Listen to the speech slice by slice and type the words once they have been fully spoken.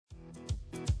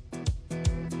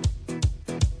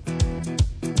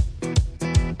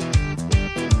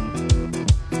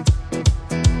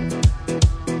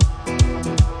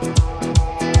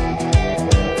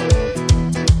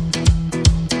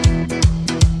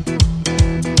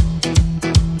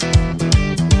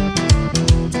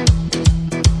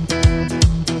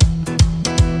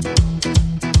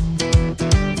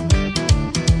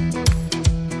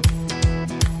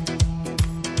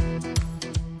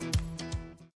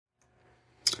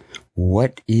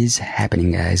What is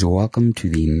happening, guys? Welcome to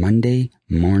the Monday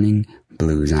Morning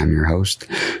Blues. I'm your host,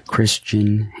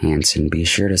 Christian Hansen. Be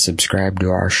sure to subscribe to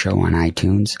our show on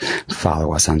iTunes,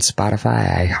 follow us on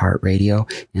Spotify, iHeartRadio,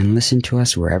 and listen to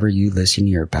us wherever you listen to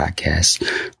your podcasts.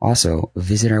 Also,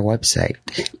 visit our website,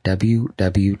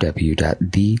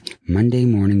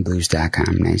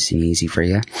 www.themondaymorningblues.com. Nice and easy for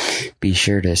you. Be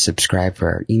sure to subscribe for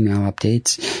our email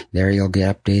updates. There you'll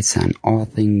get updates on all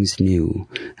things new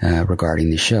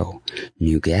regarding the show.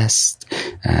 New guests,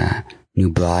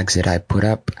 new blogs that I put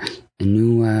up, and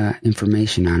new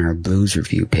information on our blues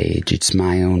review page. It's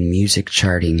my own music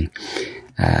charting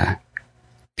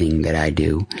thing that I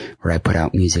do, where I put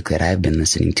out music that I've been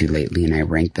listening to lately, and I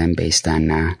rank them based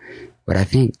on what I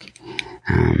think.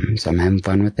 So I'm having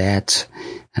fun with that.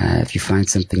 If you find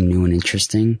something new and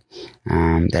interesting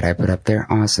that I put up there,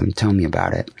 awesome. Tell me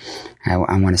about it. I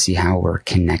want to see how we're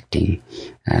connecting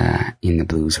in the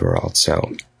blues world.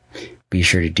 So be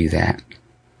sure to do that.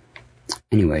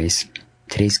 Anyways,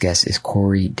 today's guest is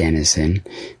Corey Dennison.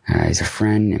 He's a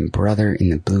friend and brother in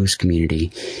the blues community,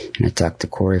 and I talked to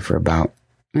Corey for about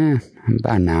an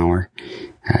hour,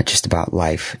 just about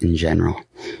life in general.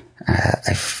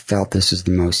 I felt this was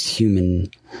the most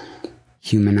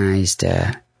humanized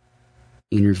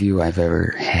interview I've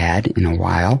ever had in a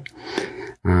while.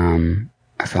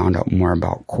 I found out more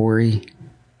about Corey,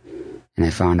 and I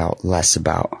found out less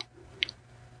about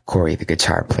Corey, the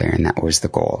guitar player, and that was the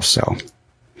goal. So,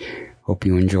 hope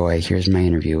you enjoy. Here's my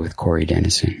interview with Corey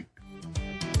Dennison.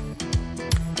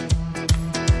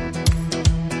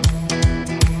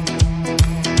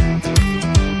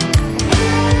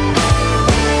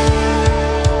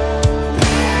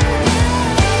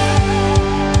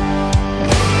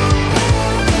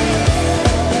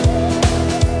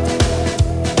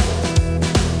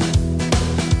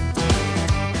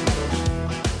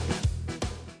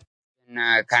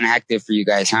 Kind of hectic for you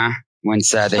guys, huh?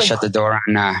 Once they shut the door on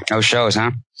no shows,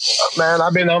 huh? Man,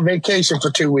 I've been on vacation for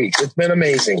 2 weeks. It's been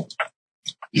amazing.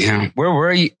 Yeah. Where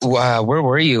were you? Where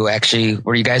were you actually?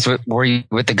 Were you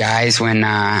with the guys when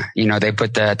they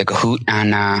put the Kahoot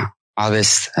on all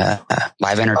this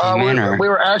live entertainment? We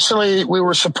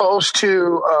were supposed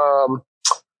to.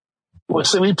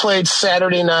 We played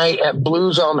Saturday night at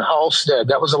Blues on Halstead.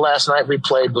 That was the last night we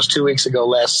played. Was 2 weeks ago,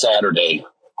 last Saturday.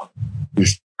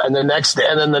 And the next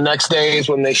day is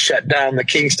when they shut down the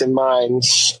Kingston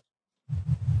Mines.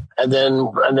 And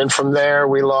then from there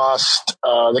we lost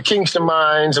the Kingston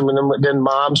Mines, and then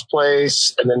Mom's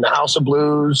Place, and then the House of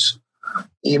Blues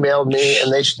emailed me,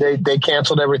 and they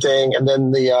canceled everything. And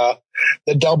then the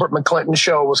Delbert McClinton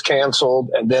show was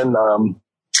canceled, and then a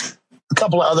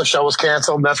couple of other shows was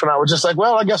canceled. And that's when I was just like,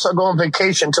 well, I guess I'll go on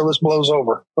vacation until this blows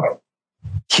over.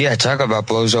 Yeah, talk about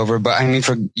blows over. But I mean,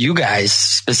 for you guys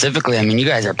specifically, I mean, you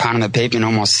guys are pounding the pavement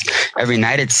almost every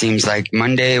night. It seems like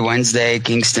Monday, Wednesday,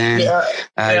 Kingston.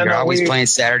 You're always playing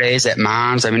Saturdays at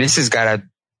Mom's. I mean, this has got to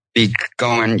be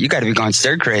going. You got to be going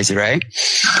stir crazy, right?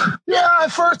 Yeah,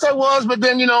 at first I was, but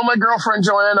then my girlfriend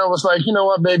Joanna was like, you know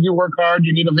what, babe, you work hard,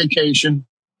 you need a vacation.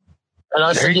 And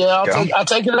I said, yeah, I'll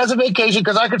take it as a vacation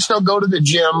because I could still go to the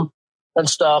gym and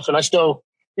stuff, and I still,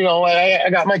 I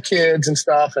got my kids and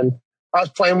stuff, and I was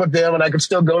playing with them, and I could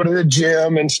still go to the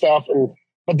gym and stuff.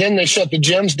 But then they shut the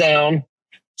gyms down.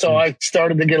 So I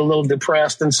started to get a little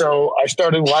depressed. And so I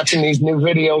started watching these new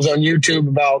videos on YouTube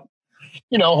about,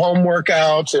 home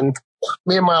workouts. And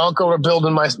me and my uncle are I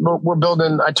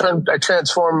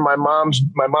transformed my mom's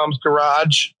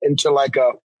garage into like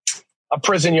a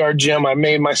prison yard gym. I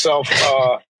made myself,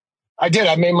 I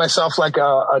made myself like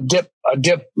a dip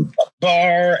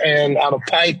bar and out of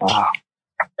pipe. Wow.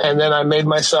 And then I made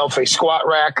myself a squat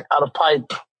rack out of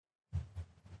pipe.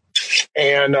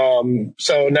 And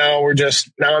so now I'm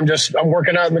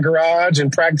working out in the garage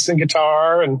and practicing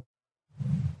guitar and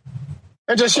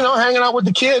just, hanging out with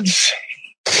the kids.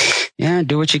 Yeah,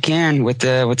 do what you can with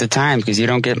the time because you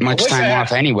don't get much time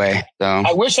off anyway. So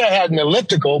I wish I had an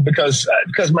elliptical because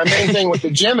my main thing with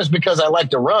the gym is because I like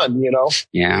to run,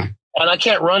 Yeah. And I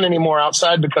can't run anymore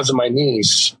outside because of my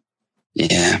knees.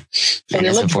 Yeah. So the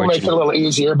elliptical makes it a little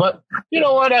easier. But you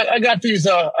know what? I got these,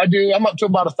 I'm up to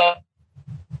about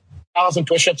 1,000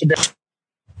 push-ups a day.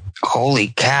 Holy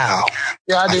cow.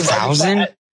 Yeah, I do. 1,000?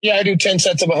 I do 10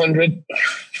 sets of 100.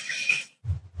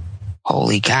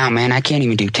 Holy cow, man. I can't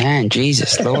even do 10.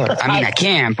 Jesus Lord. I mean, I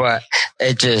can, but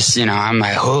it just, I'm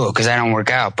like, oh, because I don't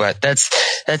work out. But that's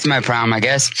my problem, I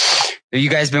guess. Have you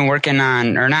guys been working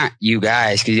on, or not you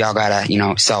guys, because y'all gotta,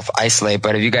 self-isolate,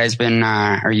 but have you guys been,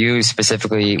 are you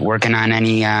specifically working on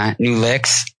any new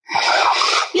licks?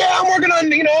 Yeah, I'm working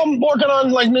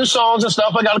on like new songs and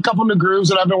stuff. I got a couple new grooves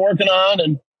that I've been working on,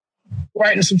 and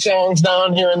writing some songs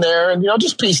down here and there, and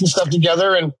just piecing stuff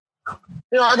together. And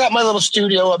I got my little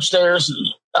studio upstairs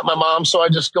at my mom's, so I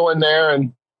just go in there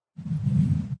and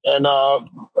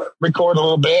record a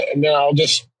little bit, and then I'll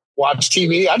just watch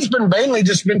TV. I just been mainly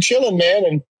been chilling, man,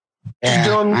 and just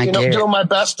doing my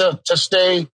best to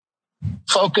stay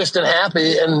focused and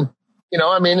happy. And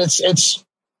it's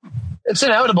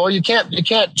inevitable. You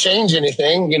can't change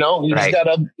anything. You just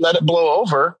gotta let it blow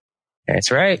over.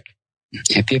 That's right.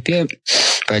 Yep.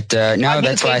 But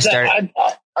that's why I started.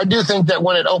 I do think that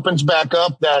when it opens back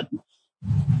up, that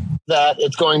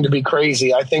it's going to be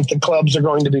crazy. I think the clubs are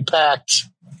going to be packed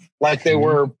like they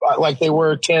were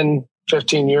 10,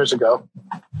 15 years ago.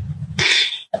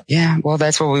 Yeah, well,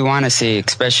 that's what we want to see,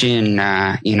 especially in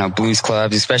blues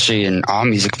clubs, especially in all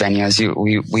music venues.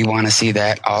 We want to see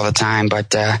that all the time,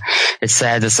 but it's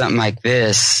sad that something like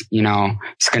this,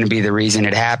 it's going to be the reason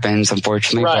it happens,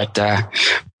 unfortunately. Right. But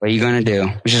what are you going to do?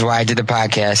 Which is why I did the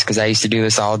podcast, because I used to do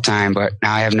this all the time, but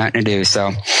now I have nothing to do.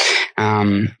 So,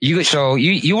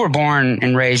 you were born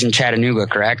and raised in Chattanooga,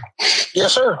 correct?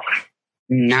 Yes, sir.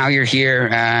 Now you're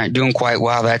here, doing quite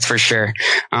well, that's for sure.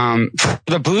 For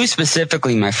the blues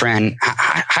specifically, my friend,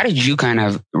 how did you kind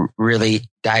of really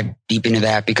dive deep into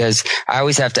that? Because I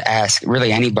always have to ask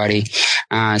really anybody,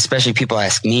 especially people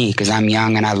ask me because I'm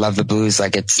young and I love the blues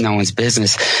like it's no one's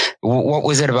business. What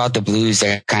was it about the blues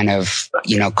that kind of,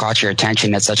 caught your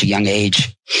attention at such a young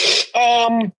age?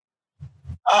 I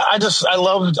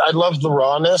loved the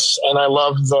rawness, and I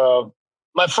loved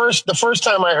the first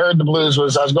time I heard the blues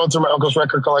was I was going through my uncle's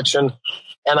record collection,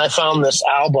 and I found this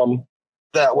album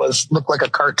that looked like a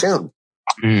cartoon.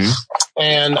 Mm-hmm.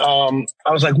 And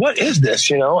I was like, what is this?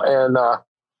 And I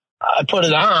put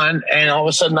it on, and all of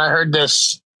a sudden I heard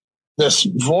this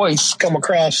voice come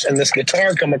across and this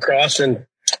guitar come across, and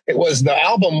it was the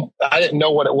album. I didn't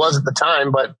know what it was at the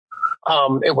time, but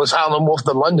it was Howlin' Wolf,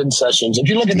 the London Sessions. If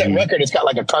you look at that record, it's got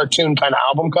like a cartoon kind of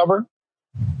album cover.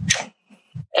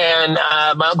 And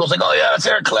my uncle's like, oh, yeah, it's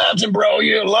Eric Clapton, bro.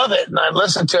 You love it. And I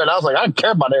listened to it. I was like, I don't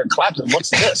care about Eric Clapton. What's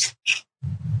this?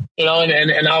 And all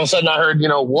of a sudden I heard,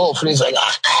 Wolf. And he's like,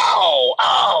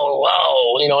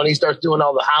 oh. And he starts doing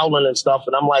all the howling and stuff.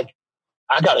 And I'm like,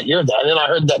 I got to hear that. And then I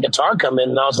heard that guitar come in,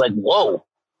 and I was like, whoa,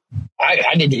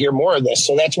 I need to hear more of this.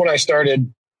 So that's when I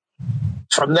started.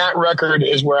 From that record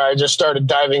is where I just started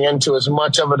diving into as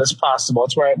much of it as possible.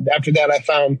 It's where after that I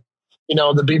found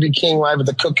the B.B. King live at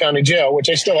the Cook County Jail, which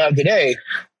I still have today,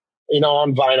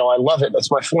 on vinyl. I love it. That's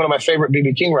one of my favorite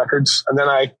B.B. King records. And then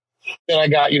I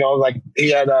got,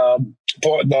 he had the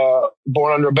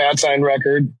Born Under a Bad Sign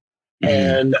record,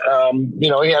 and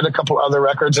he had a couple other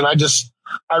records, and I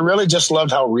really just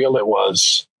loved how real it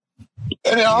was.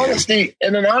 And in honesty,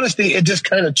 it just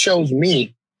kind of chose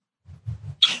me.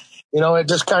 It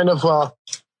just kind of.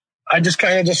 I just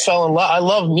fell in love. I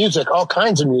love music, all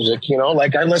kinds of music,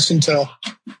 like I listen to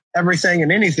everything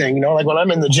and anything, like when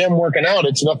I'm in the gym working out,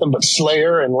 it's nothing but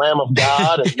Slayer and Lamb of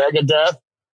God and Megadeth.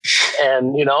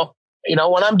 And,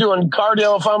 when I'm doing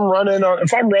cardio, if I'm running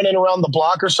around the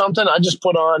block or something, I just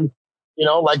put on,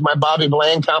 like my Bobby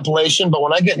Bland compilation. But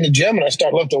when I get in the gym and I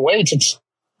start lifting weights,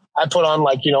 I put on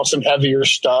like, some heavier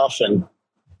stuff and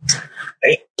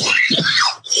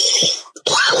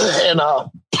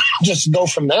just go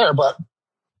from there. But,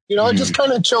 it just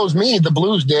kind of chose me. The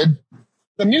blues did.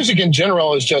 The music in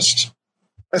general is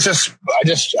I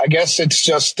guess it's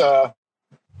just,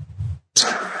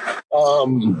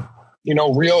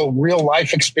 real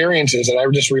life experiences, and I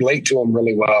just relate to them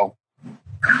really well.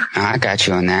 I got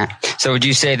you on that. So would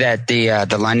you say that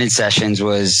the London Sessions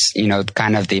was,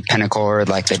 kind of the pinnacle or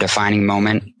like the defining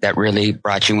moment that really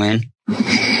brought you in?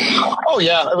 Oh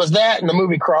yeah, it was that and the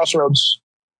movie Crossroads.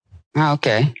 Oh,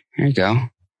 okay. There you go.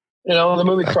 The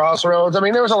movie Crossroads. I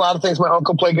mean, there was a lot of things. My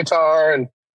uncle played guitar, and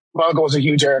my uncle was a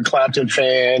huge Eric Clapton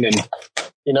fan, and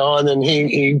and then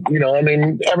he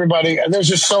everybody. There's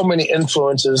just so many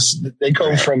influences. They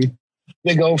go from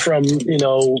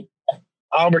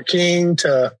Albert King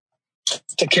to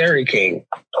Kerry King,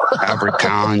 Albert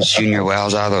Collins, Junior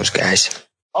Wells, all those guys.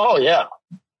 Oh yeah.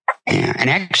 Yeah, and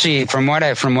actually, from what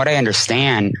I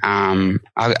understand, I'll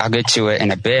get to it in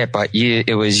a bit. But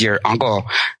it was your uncle.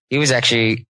 He was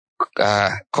actually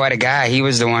quite a guy. He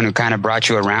was the one who kind of brought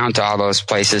you around to all those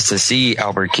places to see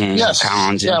Albert King, yes.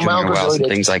 Collins, and Junior Wells, and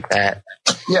things like that.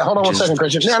 Yeah, hold on one second,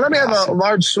 Christian. Yeah, let me have a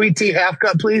large sweet tea, half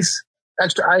cup, please.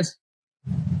 Extra ice.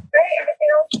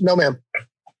 No, ma'am.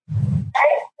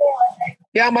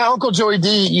 Yeah, my Uncle Joey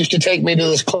D used to take me to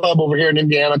this club over here in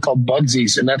Indiana called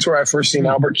Bugsy's, and that's where I first seen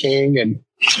Albert King. And,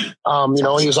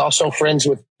 he was also friends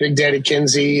with Big Daddy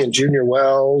Kinsey and Junior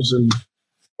Wells. And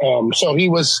so he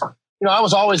was I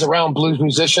was always around blues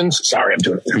musicians. Sorry, I'm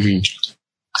doing it. Mm-hmm.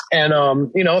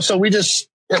 And, so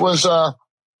it was, I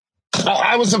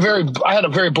had a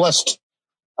very blessed,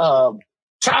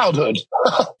 childhood,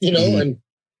 mm-hmm.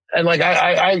 and like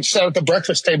I sat at the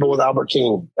breakfast table with Albert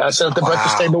King. I sat at the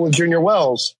breakfast table with Junior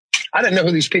Wells. I didn't know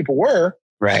who these people were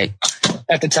right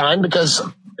at the time because,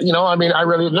 I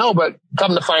really didn't know, but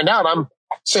come to find out, I'm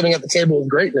sitting at the table with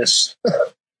greatness.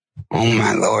 Oh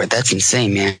my Lord, that's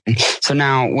insane, man. So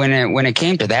now when it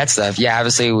came to that stuff, yeah,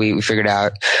 obviously we figured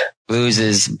out blues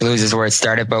is where it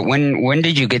started, but when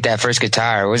did you get that first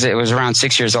guitar? It was around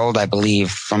 6 years old, I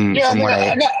believe, I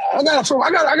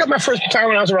got my first guitar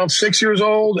when I was around 6 years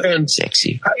old, and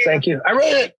thank you. I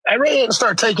really didn't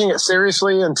start taking it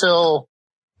seriously until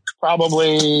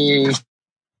probably,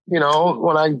 when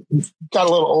I got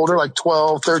a little older, like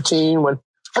 12, 13, when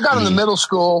I got into middle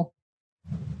school.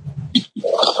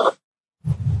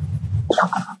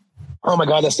 Oh my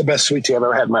God, that's the best sweet tea I've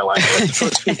ever had in my life.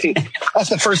 That's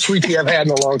the first sweet tea I've had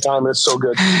in a long time. It's so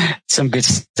good. Some good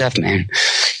stuff, man.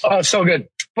 Oh, it's so good.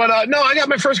 But no, I got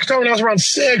my first guitar when I was around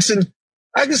 6, and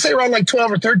I can say around like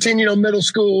 12 or 13, middle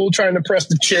school, trying to impress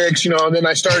the chicks, and then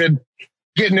I started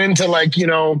getting into like,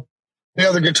 the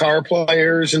other guitar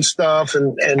players and stuff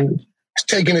and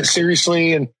taking it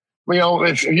seriously. And,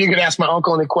 if you could ask my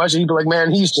uncle any question, he'd be like,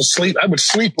 man, he used to sleep. I would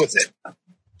sleep with it.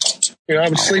 I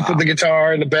would sleep with the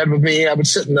guitar in the bed with me. I would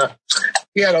sit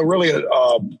he had a really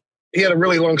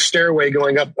long stairway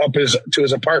going up to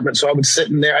his apartment. So I would sit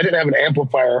in there. I didn't have an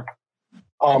amplifier.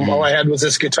 All I had was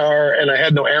this guitar, and I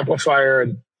had no amplifier,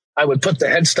 and I would put the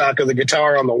headstock of the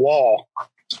guitar on the wall,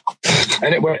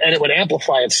 and it would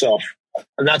amplify itself.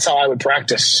 And that's how I would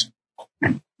practice.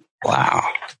 Wow.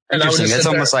 And that's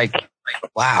almost like,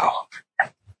 wow.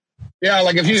 Yeah,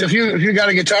 like if you got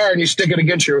a guitar and you stick it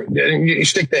against you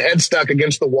stick the headstock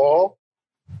against the wall,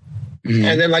 and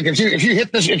then like if you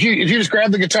hit this, if you just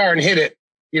grab the guitar and hit it,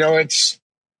 it's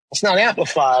not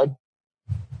amplified.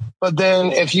 But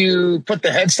then if you put the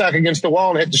headstock against the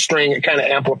wall and hit the string, it kind of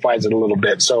amplifies it a little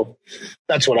bit. So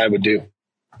that's what I would do.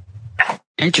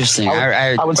 Interesting.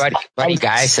 Buddy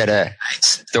Guy said a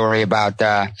story about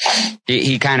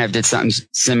he kind of did something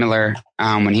similar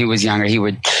when he was younger. He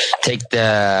would take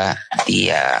the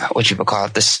what you would call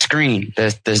it, the screen,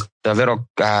 the little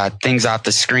things off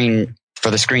the screen for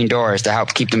the screen doors to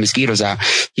help keep the mosquitoes out.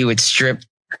 He would strip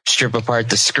apart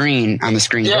the screen on the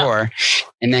screen door,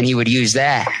 and then he would use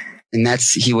that, and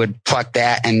he would pluck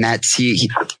that, and that's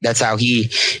how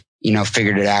he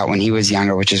figured it out when he was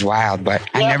younger, which is wild, but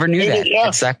I never knew that.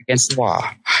 It stuck against the wall.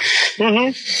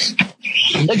 Mm-hmm.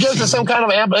 It gives us some kind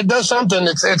of it does something.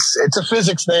 It's a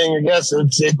physics thing, I guess.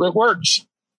 It works.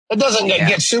 It doesn't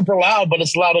get super loud, but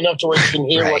it's loud enough to where you can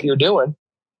hear what you're doing.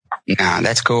 No,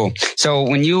 that's cool. So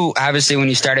when you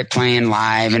started playing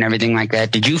live and everything like that,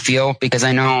 did you feel, because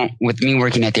I know with me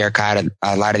working at the Arcade,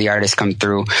 a lot of the artists come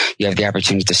through, you have the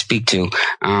opportunity to speak to,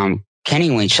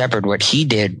 Kenny Wayne Shepherd, what he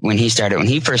did when he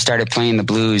first started playing the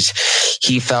blues,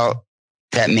 he felt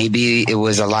that maybe it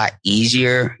was a lot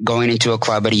easier going into a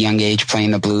club at a young age playing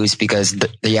the blues because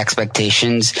the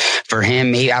expectations for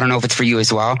him, maybe, I don't know if it's for you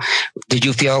as well. Did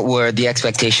you feel where the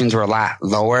expectations were a lot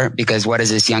lower? Because what does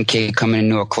this young kid coming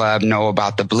into a club know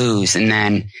about the blues and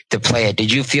then to play it?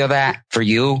 Did you feel that for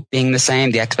you being the same,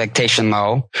 the expectation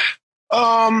low?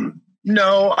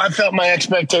 No, I felt my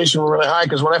expectations were really high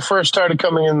because when I first started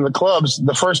coming into the clubs,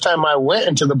 the first time I went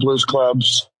into the blues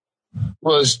clubs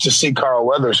was to see Carl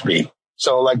Weathersby.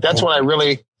 So like, that's when I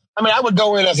would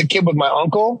go in as a kid with my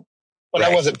uncle, but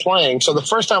I wasn't playing. So the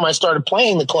first time I started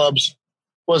playing the clubs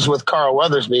was with Carl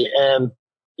Weathersby. And,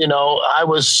 I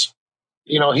was,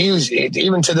 he's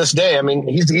even to this day, I mean,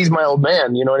 he's my old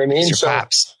man, you know what I mean? So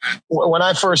pops. When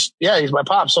I first, he's my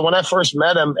pop. So when I first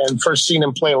met him and first seen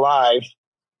him play live,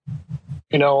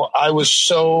 I was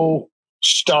so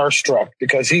starstruck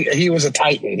because he was a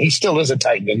Titan. He still is a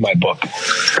Titan in my book.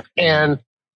 And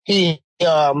he,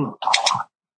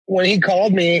 when he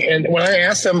called me and when he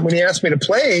asked me to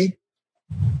play,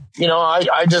 I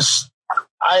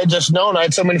had just known, I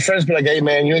had so many friends be like, hey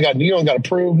man, you don't got to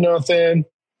prove nothing.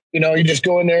 You just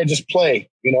go in there and just play,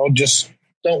 just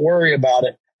don't worry about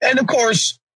it. And of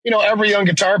course, every young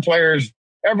guitar player is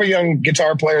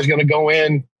going to go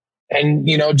in and,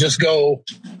 just go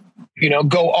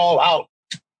all out,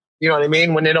 you know what I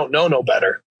mean? When they don't know no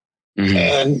better. Mm-hmm.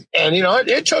 And,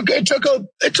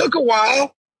 it took a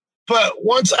while, but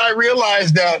once I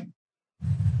realized that,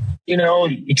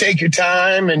 you take your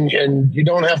time and you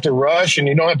don't have to rush and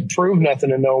you don't have to prove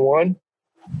nothing to no one,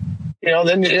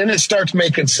 then it starts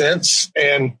making sense.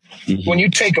 And when you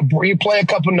you play a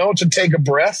couple notes and take a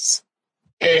breath,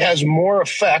 it has more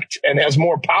effect and has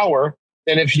more power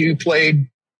than if you played,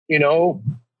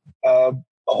 a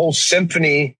whole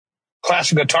symphony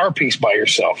classic guitar piece by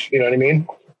yourself. You know what I mean?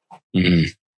 Mm-hmm.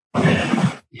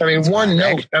 I mean, one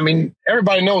note. I mean,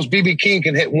 everybody knows B.B. King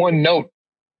can hit one note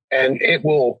and it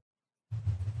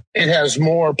has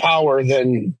more power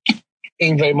than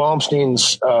Yngwie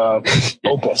Malmsteen's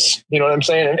opus. You know what I'm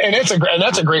saying? And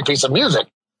that's a great piece of music.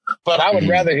 But I would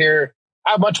rather hear.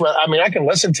 I can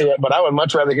listen to it, but I would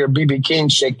much rather hear B.B. King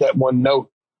shake that one note.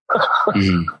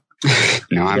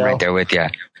 No, I'm right there with you.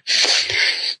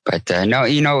 But no,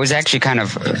 it was actually kind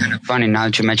of funny now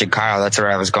that you mentioned Carl. That's where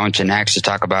I was going to next to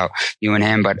talk about you and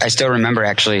him. But I still remember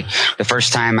actually the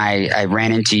first time I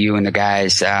ran into you and the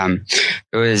guys.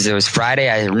 It was Friday.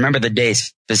 I remember the day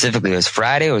specifically. It was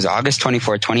Friday. It was August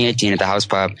 24th, 2018 at the House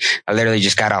Pub. I literally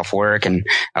just got off work and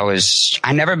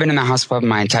I'd never been in the House Pub in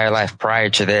my entire life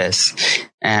prior to this.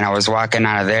 And I was walking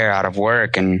out of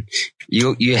work and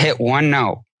you hit one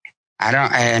note.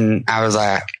 And I was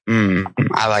like,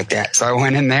 I like that. So I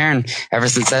went in there and ever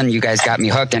since then, you guys got me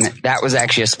hooked. And that was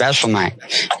actually a special night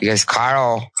because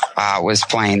Carl, was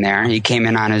playing there. He came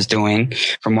in on his doing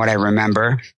from what I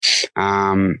remember.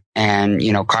 And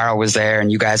Carl was there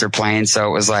and you guys are playing. So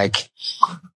it was like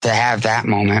to have that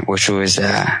moment, which was,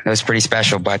 that was pretty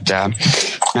special. But,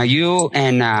 now you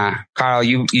and, Carl,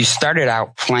 you started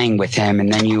out playing with him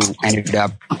and then you ended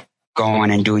up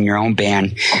going and doing your own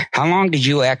band. How long did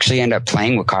you actually end up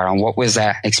playing with Carl? And what was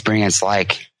that experience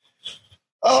like?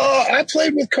 I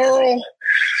played with Carl.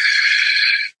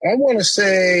 I want to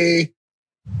say,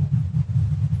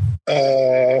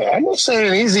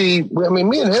 an easy,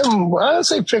 me and him, I'd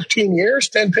say 15 years.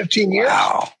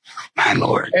 Wow. My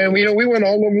Lord. And, we went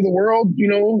all over the world,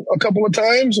 a couple of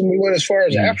times and we went as far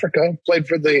as Africa, played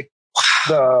for the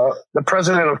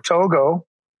president of Togo.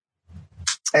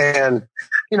 And,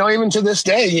 even to this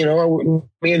day,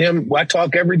 me and him, I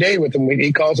talk every day with him.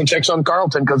 He calls and checks on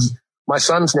Carlton because my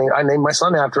son's name, I named my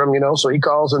son after him, so he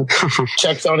calls and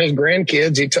checks on his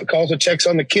grandkids. He calls and checks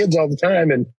on the kids all the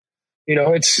time. And,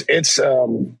 it's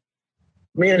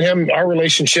me and him, our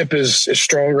relationship is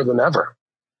stronger than ever.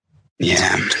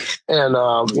 Yeah. And,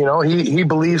 he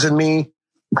believes in me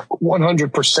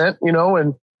 100%,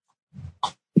 and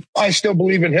I still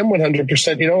believe in him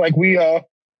 100%, like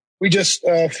we just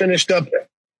finished up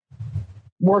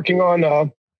working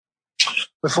on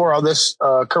before all this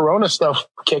Corona stuff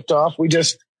kicked off. We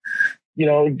just,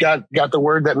 got the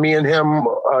word that me and him,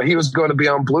 he was going to be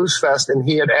on Blues Fest, and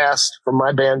he had asked for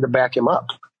my band to back him up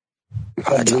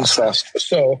on Blues Fest.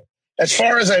 So as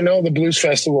far as I know, the Blues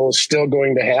Festival is still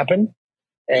going to happen,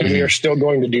 and we are still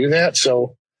going to do that.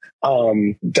 So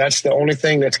that's the only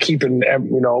thing that's keeping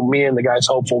me and the guys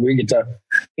hopeful. We get to,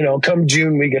 come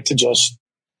June, we get to just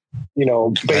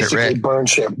basically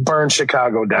burn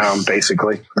Chicago down,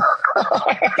 basically.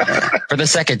 For the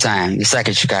second time, the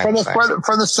second Chicago.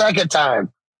 For the second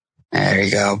time. There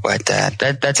you go. But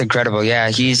that's incredible. Yeah,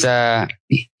 he's I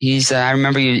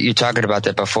remember you talking about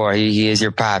that before. He is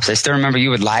your pops. I still remember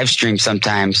you would live stream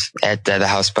sometimes at the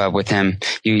House Pub with him.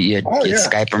 You'd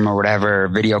Skype him or whatever, or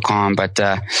video call him. But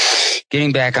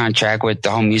getting back on track with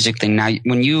the whole music thing. Now,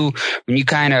 when you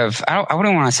kind of, I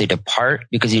wouldn't want to say depart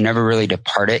because you never really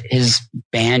departed his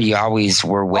band. You always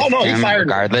were with him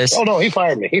regardless. Oh no, he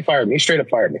fired me. He straight up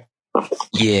fired me.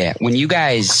 Yeah. When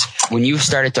you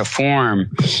started to form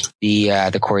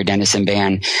the Corey Dennison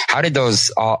band, how did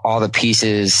those, all the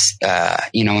pieces,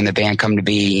 in the band come to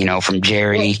be, from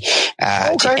Jerry,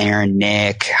 to Aaron,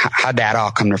 Nick, how'd that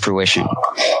all come to fruition?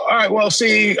 All right. Well,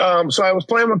 see, so I was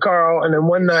playing with Carl and then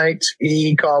one night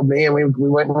he called me and we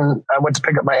went and I went to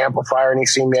pick up my amplifier and he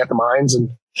seen me at the Mines and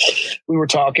we were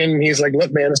talking and he's like,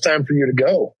 look, man, it's time for you to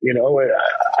go.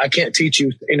 I can't teach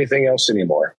you anything else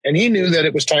anymore. And he knew that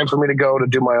it was time for me to go to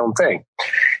do my own thing.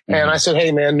 Mm-hmm. And I said,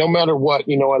 hey man, no matter what,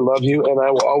 I love you and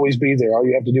I will always be there. All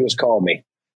you have to do is call me.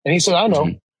 And he said, I know.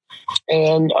 Mm-hmm.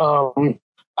 And,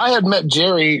 I had met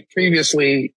Jerry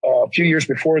previously, a few years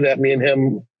before that. Me and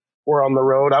him were on the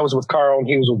road. I was with Carl and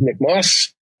he was with Nick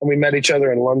Moss and we met each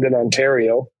other in London,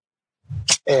 Ontario.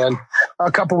 And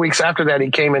a couple weeks after that,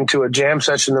 he came into a jam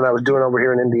session that I was doing over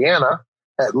here in Indiana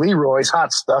at Leroy's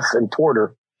Hot Stuff in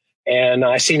Porter. And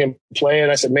I seen him play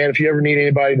and I said, man, if you ever need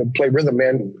anybody to play rhythm,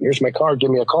 man, here's my card. Give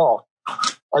me a call.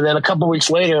 And then a couple weeks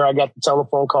later, I got the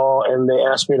telephone call and they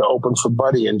asked me to open for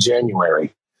Buddy in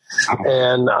January.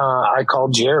 And I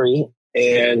called Jerry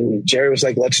and Jerry was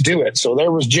like, let's do it. So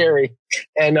there was Jerry.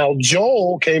 And now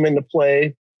Joel came into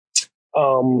play.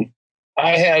 There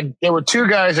were two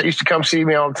guys that used to come see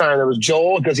me all the time. There was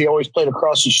Joel, because he always played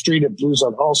across the street at Blues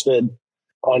on Halstead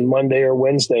on Monday or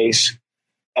Wednesdays.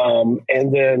 And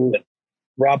then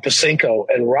Rob Pacinko.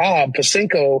 And Rob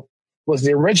Pacinko was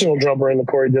the original drummer in the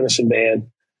Corey Dennison band.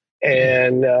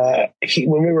 And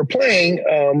when we were playing,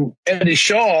 Eddie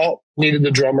Shaw needed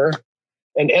the drummer.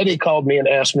 And Eddie called me and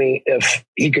asked me if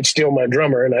he could steal my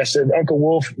drummer. And I said, Uncle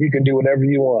Wolf, you can do whatever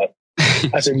you want.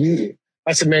 I said,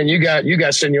 man, you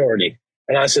got seniority.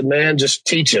 And I said, man, just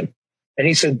teach him. And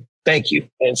he said, thank you.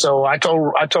 And so I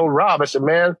told Rob, I said,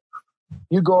 man,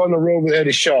 you go on the road with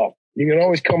Eddie Shaw. You can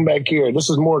always come back here. This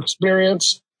is more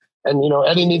experience. And,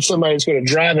 Eddie needs somebody that's going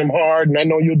to drive him hard. And I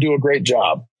know you'll do a great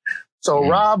job. So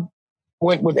Rob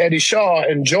went with Eddie Shaw,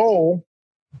 and Joel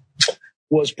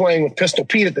was playing with Pistol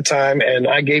Pete at the time. And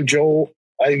I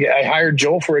hired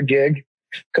Joel for a gig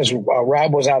because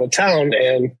Rob was out of town,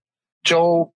 and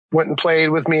Joel went and played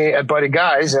with me at Buddy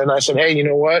Guy's. And I said, hey, you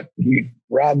know what?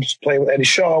 Rob's playing with Eddie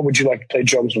Shaw. Would you like to play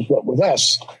drums with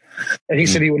us? And he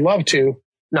said he would love to.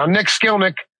 Now, Nick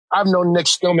Skilnick, I've known Nick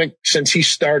Skilnick since he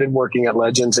started working at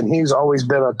Legends, and he's always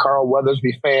been a Carl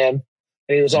Weathersby fan.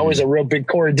 And he was always a real big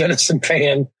Corey Dennison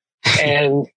fan.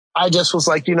 And I just was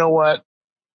like, you know what?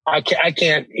 I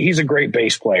can't. He's a great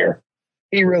bass player.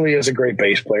 He really is a great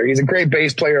bass player. He's a great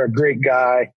bass player, a great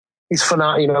guy. He's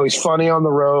phenomenal. He's funny on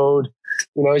the road.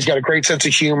 He's got a great sense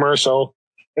of humor. So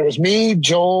it was me,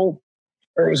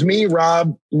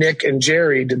 Rob, Nick, and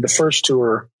Jerry did the first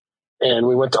tour. And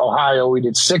we went to Ohio. We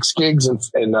did 6 gigs in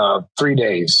 3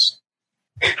 days.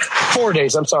 4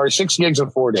 days. I'm sorry. 6 gigs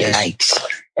in 4 days. Yikes.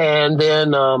 And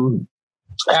then,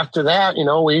 after that,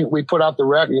 we put out the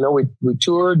record, we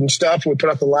toured and stuff. We put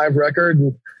out the live record,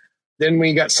 and then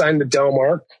we got signed to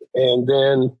Delmark, and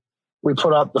then we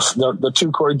put out the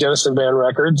 2 Corey Dennison band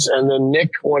records. And then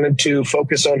Nick wanted to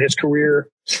focus on his career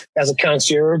as a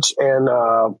concierge and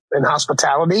in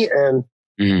hospitality. And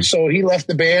so he left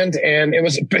the band, and it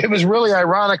was really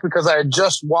ironic because I had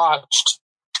just watched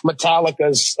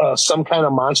Metallica's Some Kind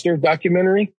of Monster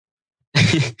documentary.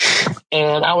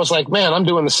 And I was like, man, I'm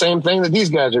doing the same thing that these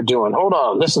guys are doing. Hold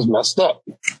on, this is messed up.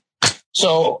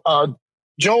 So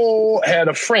Joel had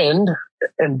a friend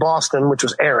in Boston, which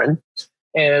was Aaron.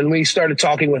 And we started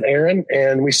talking with Aaron,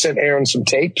 and we sent Aaron some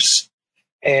tapes.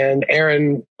 And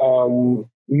Aaron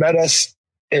met us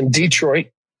in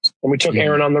Detroit, and we took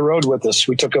Aaron on the road with us.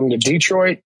 We took him to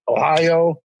Detroit,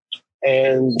 Ohio,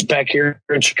 and back here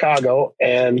in Chicago.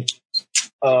 And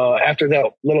after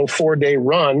that little 4-day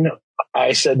run,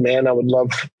 I said, man, I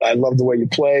love the way you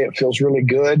play. It feels really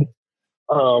good.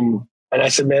 And I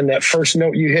said, man, that first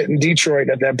note you hit in Detroit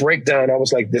at that breakdown, I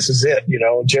was like, this is it.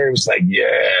 Jerry was like,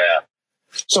 yeah.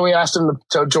 So we asked him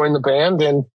to join the band,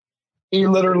 and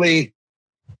we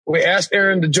asked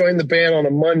Aaron to join the band on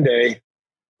a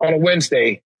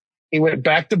Wednesday. He went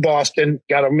back to Boston,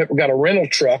 got a rental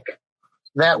truck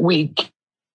that week.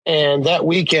 And that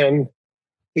weekend,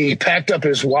 he packed up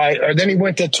his wife, or then he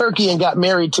went to Turkey and got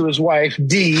married to his wife,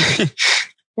 Dee, who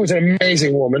was an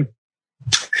amazing woman.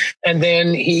 And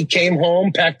then he came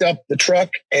home, packed up the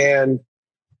truck, and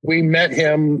we met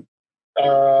him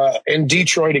in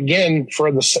Detroit again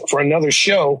for another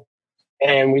show.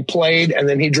 And we played, and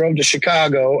then he drove to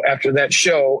Chicago after that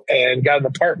show and got an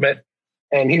apartment.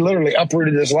 And he literally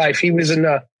uprooted his life. He was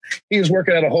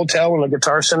working at a hotel in a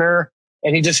Guitar Center.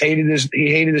 And he just hated his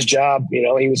job.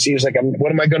 He was like,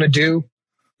 what am I going to do?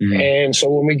 And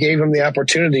so when we gave him the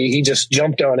opportunity, he just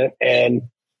jumped on it. And,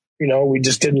 we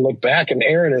just didn't look back. And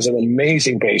Aaron is an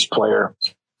amazing bass player.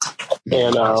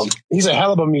 And he's a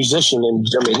hell of a musician. And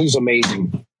he's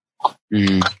amazing.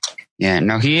 Yeah,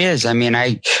 no, he is.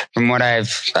 From what I've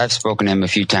spoken to him a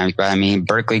few times, but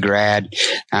Berkeley grad.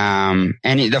 And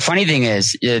the funny thing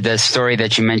is the story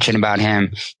that you mentioned about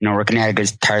him, working at a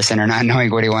Guitar Center, not knowing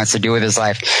what he wants to do with his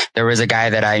life. There was a guy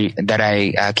that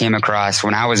I came across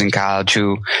when I was in college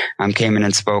who came in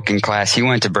and spoke in class. He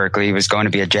went to Berkeley. He was going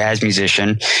to be a jazz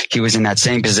musician. He was in that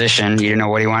same position. He didn't know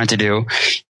what he wanted to do.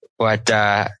 But,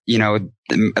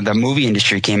 the movie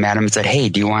industry came at him and said, hey,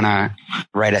 do you want to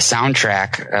write a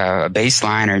soundtrack, a bass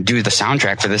line, or do the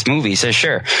soundtrack for this movie? He says,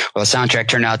 sure. Well, the soundtrack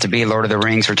turned out to be Lord of the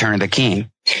Rings, Return of the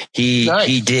King.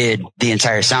 He did the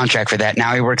entire soundtrack for that.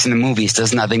 Now he works in the movies,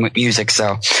 does nothing with music.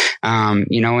 So,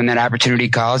 when that opportunity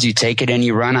calls, you take it and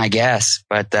you run, I guess.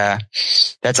 But,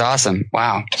 that's awesome.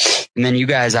 Wow. And then you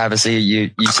guys, obviously, you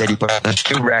said you put out the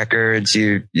 2 records,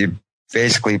 you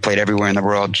basically played everywhere in the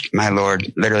world, my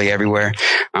Lord, literally everywhere.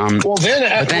 Then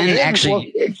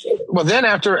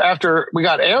after we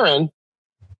got Aaron,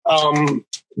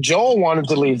 Joel wanted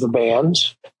to leave the band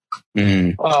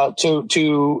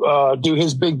to do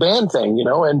his big band thing,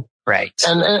 and right.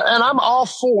 And I'm all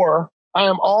for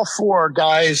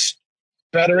guys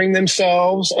bettering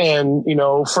themselves and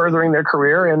furthering their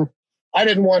career. And I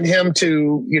didn't want him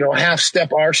to, half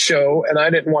step our show, and I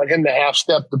didn't want him to half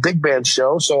step the big band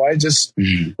show. So I just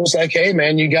was like, hey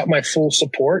man, you got my full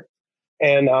support.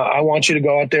 And I want you to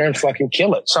go out there and fucking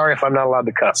kill it. Sorry if I'm not allowed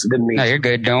to cuss. I didn't mean. No, you're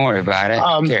good. Don't worry about it.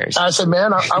 Who cares? I said,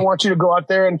 man, I want you to go out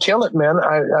there and kill it, man.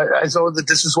 I know that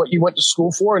this is what you went to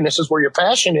school for, and this is where your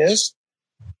passion is.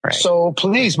 Right. So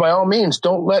please, by all means,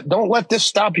 don't let this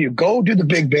stop you. Go do the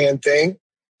big band thing.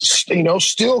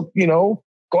 Still,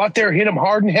 go out there, hit them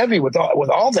hard and heavy with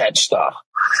all that stuff.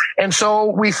 And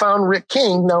so we found Rick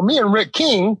King. Now, me and Rick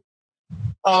King,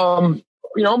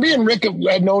 me and Rick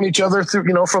had known each other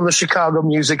through, from the Chicago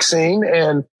music scene.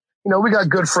 And, we got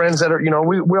good friends that are,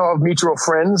 we all have mutual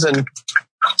friends, and,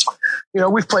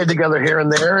 we've played together here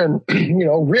and there. And,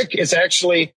 Rick is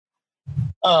actually,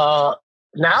 now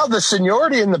the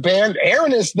seniority in the band.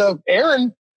 Aaron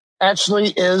actually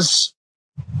is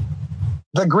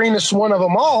the greenest one of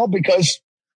them all, because,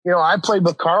 I played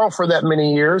with Carl for that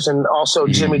many years, and also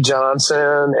Jimmy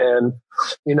Johnson and,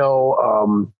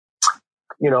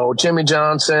 Jimmy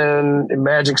Johnson and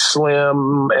Magic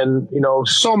Slim and,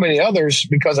 so many others,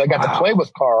 because I got to play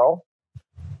with Carl.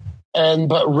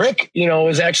 But Rick,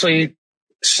 is actually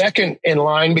second in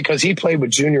line because he played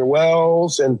with Junior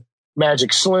Wells and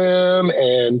Magic Slim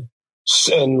and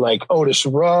like Otis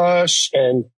Rush.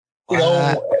 And,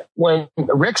 when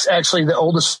Rick's actually the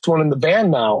oldest one in the band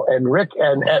now, and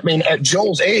at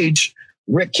Joel's age,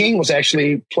 Rick King was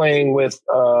actually playing with,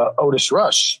 Otis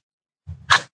Rush.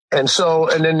 And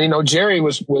then, Jerry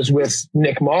was with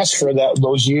Nick Moss for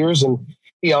those years. And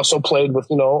he also played with,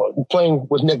 playing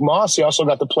with Nick Moss. He also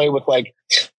got to play with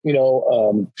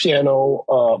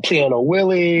Piano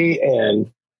Willie and,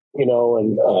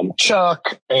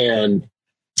 Chuck and,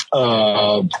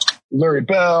 Larry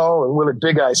Bell and Willie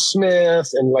Big Eye Smith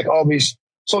and like all these.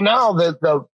 So now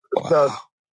the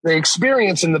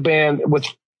experience in the band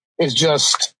is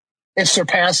just, it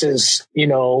surpasses,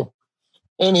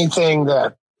 anything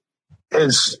that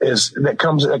it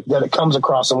comes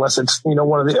across, unless it's,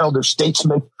 one of the elder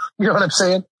statesmen. You know what I'm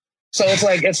saying? So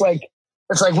it's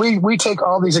like we take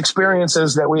all these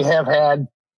experiences that we have had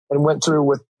and went through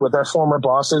with our former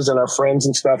bosses and our friends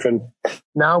and stuff. And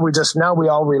now we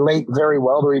all relate very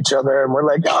well to each other. And we're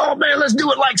like, oh man, let's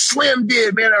do it like Slim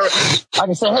did, man. Or I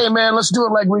can say, hey man, let's do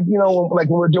it like like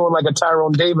when we're doing like a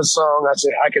Tyrone Davis song.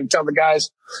 I can tell the guys,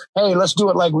 hey, let's do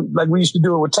it like we used to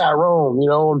do it with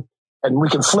Tyrone, and we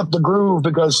can flip the groove,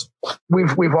 because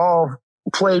we've all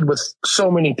played with so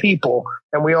many people,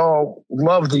 and we all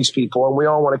love these people, and we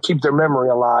all want to keep their memory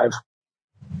alive.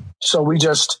 So we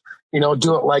just,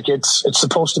 do it like it's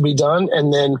supposed to be done.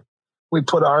 And then we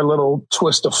put our little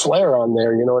twist of flair on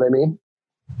there. You know what I mean?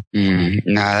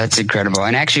 No, that's incredible.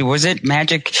 And actually, was it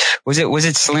Magic? Was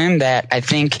it Slim that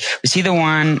was he the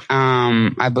one?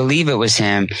 I believe it was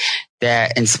him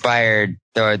that inspired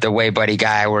the Way Buddy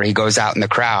Guy, where he goes out in the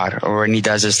crowd, or when he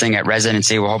does this thing at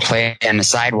residency where he'll play on the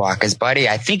sidewalk. His Buddy,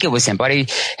 I think it was him. Buddy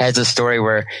has a story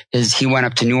where he went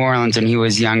up to New Orleans when he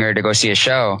was younger to go see a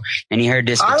show, and he heard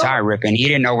this guitar ripping. He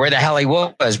didn't know where the hell he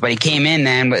was, but he came in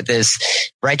then with this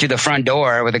right through the front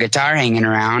door with a guitar hanging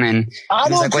around, and he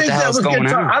was like, what the hell's going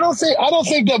on? I don't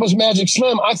think that was Magic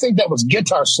Slim. I think that was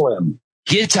Guitar Slim.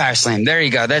 Guitar Slim. There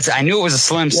you go. I knew it was a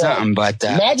Slim something, but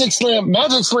Magic Slim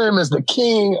is the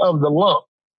king of the lump.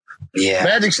 Yeah.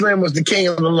 Magic Slim was the king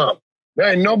of the lump. There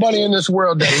ain't nobody in this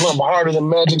world that lump harder than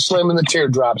Magic Slim and the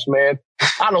Teardrops, man.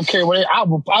 I don't care what I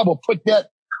will put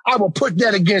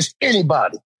that against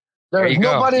anybody. There is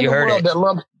nobody in the world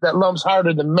that lumps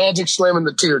harder than Magic Slim and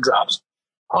the Teardrops.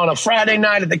 On a Friday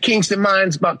night at the Kingston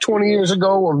Mines about 20 years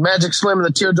ago, when Magic Slim and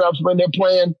the Teardrops when they're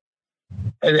playing,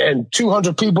 and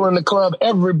 200 people in the club,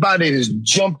 everybody is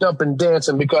jumped up and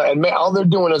dancing, because all they're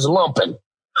doing is lumping.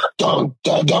 Dun,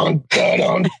 dun, dun, dun,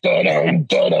 dun, dun,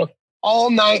 dun, dun, all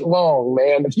night long,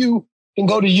 man. If you can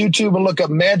go to YouTube and look up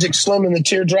Magic Slim and the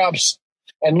Teardrops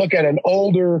and look at an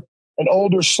older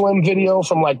Slim video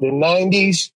from like the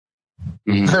 90s,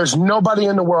 there's nobody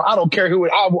in the world. I don't care who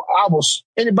I will.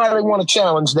 Anybody want to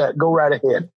challenge that, go right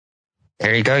ahead.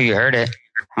 There you go. You heard it.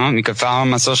 You could follow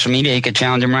him on social media. You could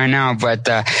challenge him right now. But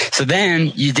so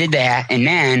then you did that, and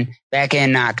then back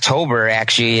in October,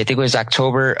 actually, I think it was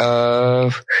October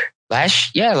of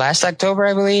last October,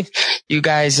 I believe. You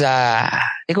guys, I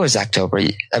think it was October.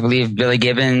 I believe Billy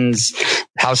Gibbons,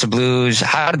 House of Blues.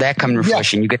 How did that come to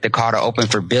fruition? You get the call to open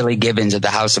for Billy Gibbons at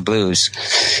the House of Blues.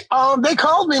 They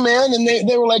called me, man, and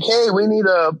they were like, "Hey, we need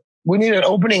an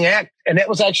opening act," and that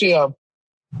was actually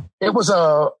it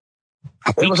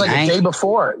was like the day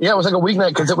before. Yeah, it was like a weeknight,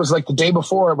 because it was like the day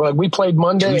before. But we played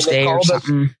Monday, Tuesday,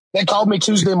 and they called me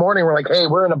Tuesday morning. We're like, hey,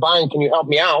 we're in a bind. Can you help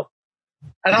me out?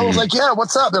 And I was like, yeah,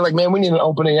 what's up? They're like, man, we need an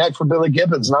opening act for Billy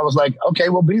Gibbons. And I was like, okay,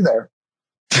 we'll be there.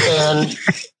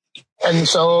 And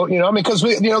so, you know, I mean, cause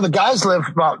the guys live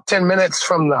about 10 minutes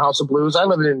from the House of Blues. I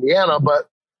live in Indiana, but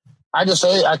I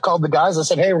called the guys. I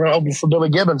said, hey, we're going to open for Billy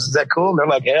Gibbons. Is that cool? And they're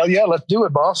like, hell yeah, let's do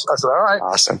it, boss. I said, all right.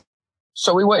 Awesome.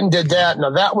 So we went and did that.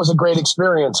 Now that was a great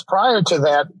experience. Prior to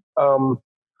that,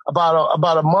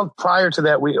 about a month prior to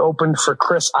that, we opened for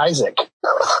Chris Isaak.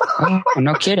 Oh,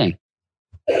 no kidding.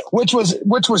 Which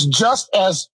was just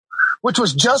as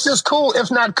cool,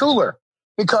 if not cooler,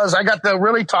 because I got to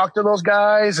really talk to those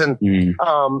guys and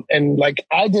like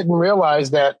I didn't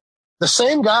realize that the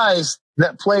same guys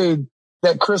that played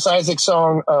that Chris Isaak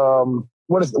song,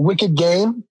 what is it, Wicked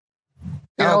Game?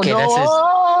 Okay, that's his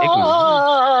big one.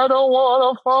 I don't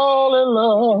want to fall in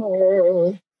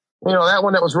love. You know, that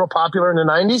one that was real popular in the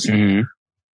 90s. Mm-hmm.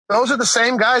 Those are the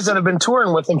same guys that have been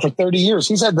touring with him for 30 years.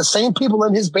 He's had the same people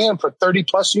in his band for 30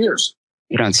 plus years.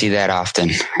 You don't see that often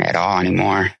at all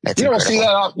anymore. You don't see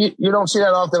that. You don't see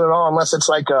that often at all, unless it's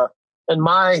like and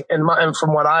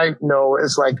from what I know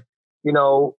is like,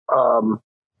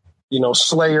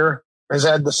 Slayer has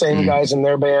had the same guys in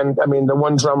their band. I mean, the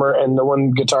one drummer and the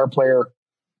one guitar player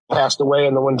passed away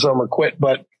and the one drummer quit,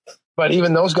 but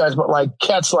even those guys, but like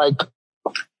cats like,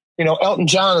 Elton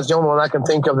John is the only one I can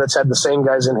think of that's had the same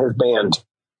guys in his band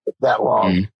that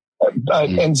long.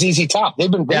 And ZZ Top, they've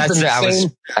been the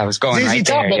same. I was going ZZ right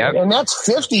Top, there, yep. And that's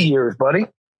 50 years, buddy.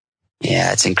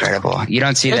 Yeah, it's incredible. You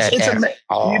don't see that at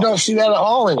all. You don't see that at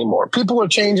all anymore. People are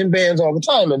changing bands all the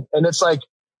time, and it's like,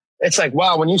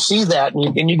 wow, when you see that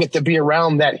and you get to be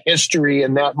around that history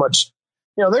and that much,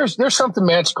 there's something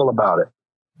magical about it.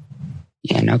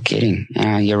 Yeah, no kidding.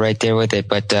 You're right there with it.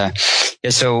 But,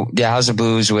 so the House of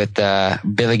Blues with,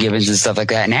 Billy Gibbons and stuff like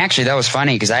that. And actually that was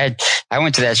funny because I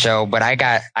went to that show, but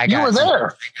you were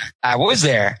there. I was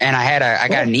there and I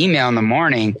got an email in the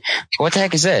morning. What the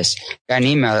heck is this? Got an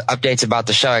email, updates about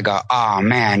the show. I go, oh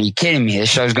man, are you kidding me? This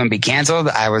show's going to be canceled.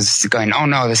 I was going, oh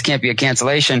no, this can't be a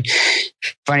cancellation.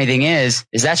 Funny thing is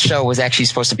that show was actually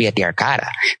supposed to be at the Arcada.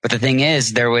 But the thing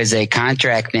is, there was a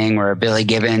contract thing where Billy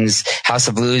Gibbons, House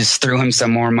of Blues threw him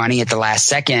some more money at the last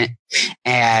second.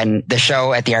 And the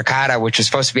show at the Arcada, which was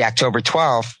supposed to be October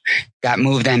 12th, got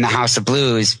moved in the House of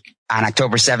Blues on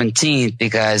October 17th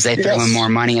because they threw him more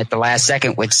money at the last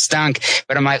second, which stunk.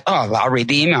 But I'm like, oh, I'll read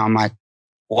the email. I'm like,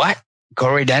 what?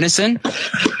 Corey Dennison?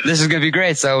 This is going to be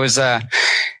great. So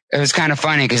it was kind of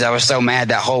funny because I was so mad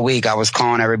that whole week. I was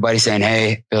calling everybody saying,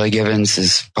 hey, Billy Gibbons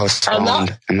is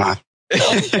postponed. And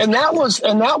that was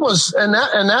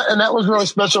really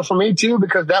special for me too,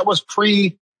 because that was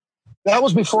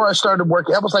before I started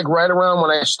working. That was like right around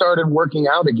when I started working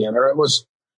out again, or it was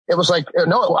like,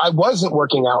 no, I wasn't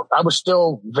working out. I was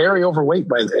still very overweight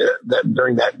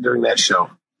during that show.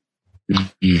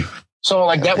 Mm-hmm. So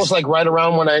like, that was right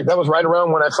around when I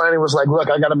finally was like, look,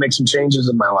 I got to make some changes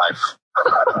in my life.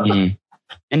 Mm-hmm.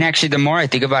 And actually, the more I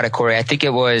think about it, Corey, I think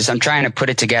I'm trying to put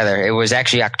it together. It was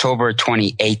actually October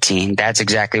 2018. That's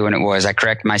exactly when it was. I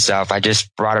correct myself. I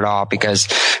just brought it all because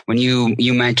when you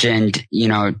mentioned,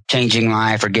 changing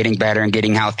life or getting better and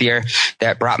getting healthier,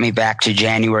 that brought me back to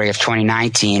January of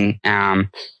 2019. And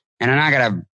I'm not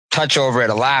going to touch over it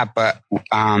a lot, but,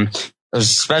 it was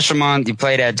a special month. You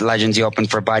played at Legends. You opened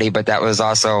for Buddy, but that was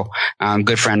also,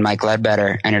 good friend Mike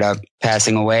Ledbetter ended up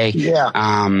passing away.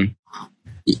 Yeah.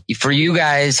 For you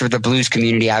guys, for the blues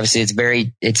community, obviously it's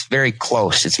very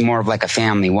close. It's more of like a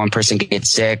family. One person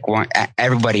gets sick,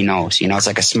 everybody knows, it's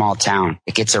like a small town.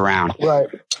 It gets around. Right.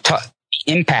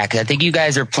 Impact. I think you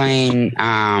guys are playing,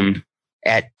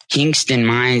 at Kingston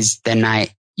Mines the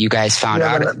night you guys found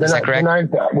out. Is that correct?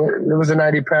 It was the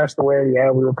night he passed away.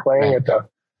 Yeah. We were playing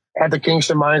at the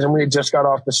Kingston Mines and we had just got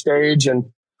off the stage,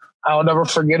 and I'll never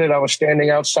forget it. I was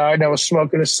standing outside. I was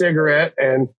smoking a cigarette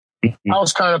and I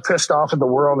was kind of pissed off at the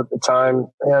world at the time.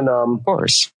 And, of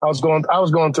course, I was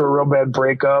going through a real bad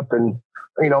breakup, and,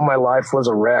 my life was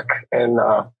a wreck. And,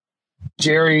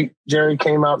 Jerry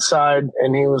came outside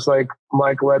and he was like,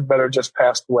 Mike Ledbetter just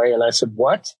passed away. And I said,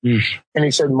 what? And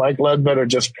he said, Mike Ledbetter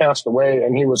just passed away.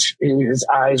 And his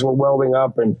eyes were welling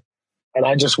up, and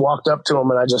I just walked up to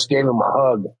him and I just gave him a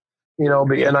hug,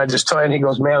 and I just told him, he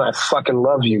goes, man, I fucking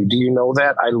love you. Do you know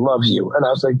that? I love you. And I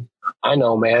was like, I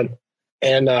know, man.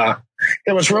 And,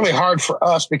 it was really hard for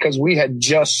us because we had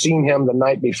just seen him the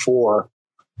night before.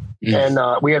 And,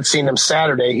 we had seen him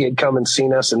Saturday. He had come and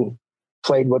seen us and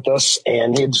played with us,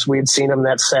 and we had seen him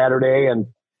that Saturday. And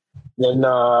then,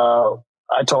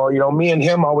 I told, me and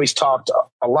him always talked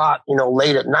a lot,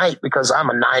 late at night because I'm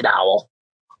a night owl.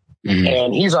 Mm-hmm.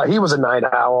 And he was a night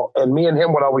owl, and me and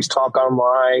him would always talk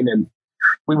online, and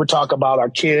we would talk about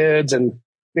our kids and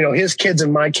his kids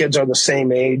and my kids are the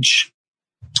same age.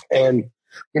 And,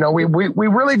 we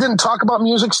really didn't talk about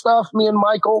music stuff, me and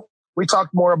Michael. We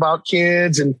talked more about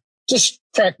kids and just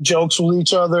crack jokes with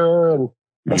each other and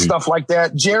stuff like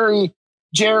that. Jerry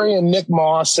and Nick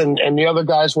Moss and the other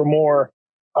guys were more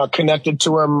connected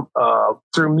to him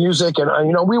through music. And,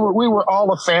 we were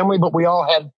all a family, but we all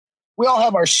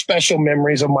have our special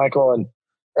memories of Michael.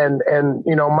 And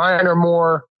mine are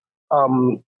more,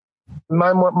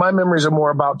 my memories are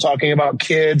more about talking about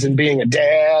kids and being a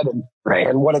dad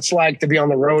and what it's like to be on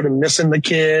the road and missing the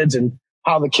kids and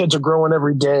how the kids are growing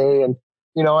every day. And,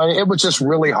 it was just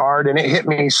really hard, and it hit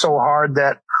me so hard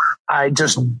that I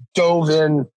just dove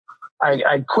in.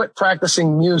 I quit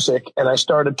practicing music and I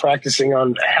started practicing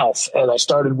on health, and I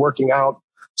started working out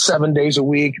 7 days a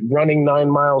week, running 9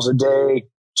 miles a day,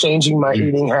 changing my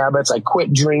eating habits. I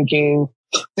quit drinking.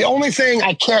 The only thing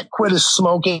I can't quit is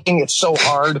smoking. It's so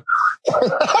hard,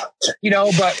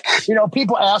 but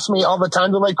people ask me all the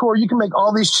time, they're like, Corey, you can make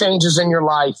all these changes in your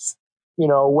life,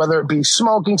 whether it be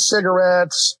smoking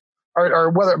cigarettes or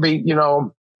whether it be,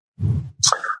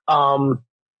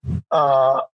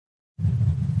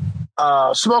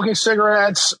 smoking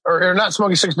cigarettes or not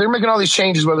smoking cigarettes. They're making all these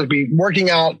changes, whether it be working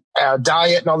out,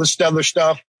 diet and all this other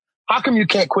stuff. How come you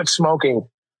can't quit smoking?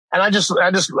 And I just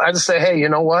say, hey, you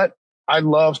know what? I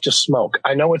love to smoke.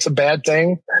 I know it's a bad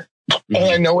thing, and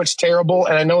I know it's terrible,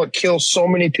 and I know it kills so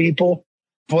many people,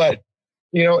 but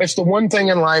it's the one thing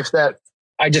in life that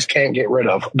I just can't get rid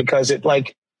of because it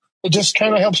just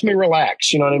kind of helps me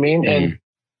relax. You know what I mean? And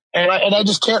I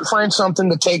just can't find something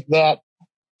to take that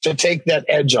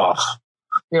edge off.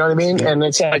 You know what I mean? And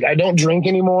it's like, I don't drink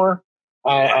anymore.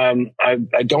 I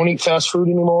don't eat fast food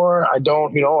anymore. I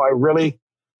don't, I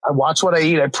watch what I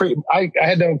eat.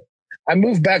 I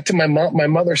moved back to my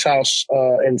mother's house,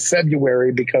 in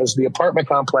February because the apartment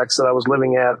complex that I was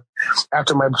living at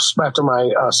after my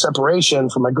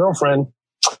separation from my girlfriend,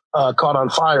 caught on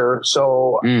fire.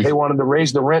 So they wanted to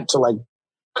raise the rent to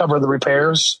cover the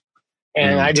repairs.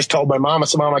 And I just told my mom, I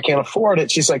said, Mom, I can't afford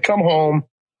it. She's like, come home.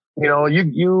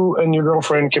 You and your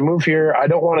girlfriend can move here. I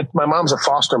don't want to, my mom's a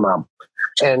foster mom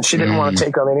and she didn't want to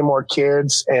take on any more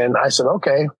kids. And I said,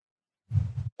 okay.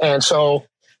 And so,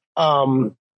 I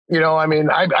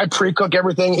pre-cook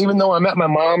everything, even though I'm at my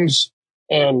mom's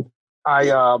and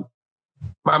my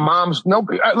mom's,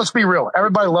 let's be real.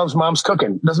 Everybody loves mom's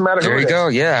cooking. Doesn't matter who it is. There you go.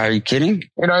 Yeah. Are you kidding?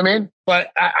 You know what I mean?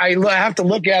 But I have to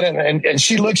look at it and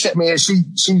she looks at me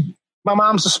and my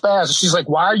mom's a spaz. She's like,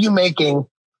 why are you making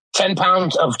 10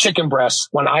 pounds of chicken breasts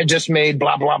when I just made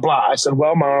blah, blah, blah? I said,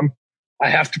 well, Mom, I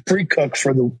have to pre-cook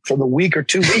for the week or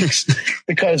 2 weeks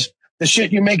because the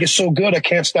shit you make is so good. I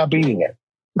can't stop eating it.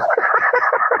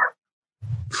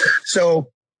 So,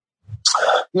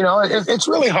 it's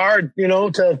really hard,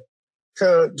 to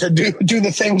do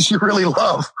the things you really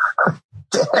love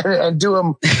and do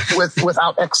them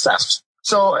without excess.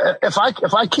 So if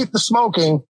I keep the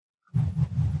smoking,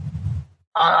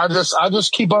 I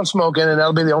just keep on smoking, and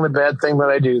that'll be the only bad thing that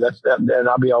I do. And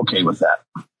I'll be okay with that.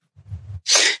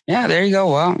 Yeah, there you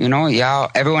go. Well,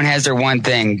 everyone has their one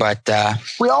thing, but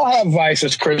we all have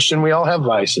vices, Christian. We all have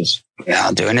vices.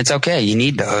 Yeah, dude, and it's okay. You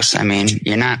need those. I mean,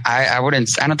 you're not. I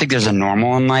don't think there's a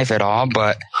normal in life at all.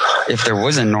 But if there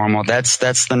was a normal, that's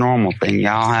the normal thing.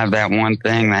 Y'all have that one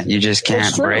thing that you just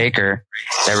can't break or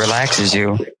that relaxes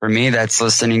you. For me, that's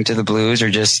listening to the blues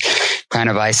or just kind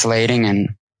of isolating and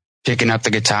picking up the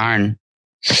guitar and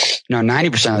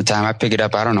 90% of the time I pick it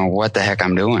up. I don't know what the heck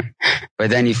I'm doing,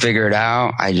 but then you figure it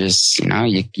out. I just,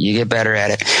 you get better at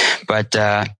it. But,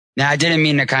 now I didn't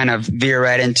mean to kind of veer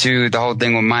right into the whole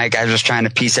thing with Mike. I was just trying to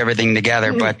piece everything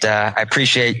together, but, I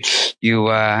appreciate you,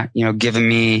 giving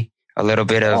me a little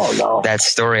bit of that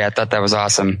story. I thought that was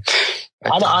awesome.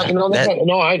 But, hey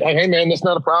man, that's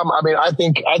not a problem. I mean, I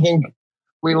think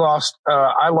we lost,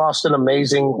 I lost an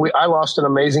amazing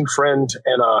friend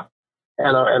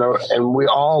and we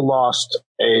all lost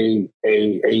a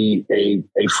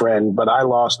friend, but I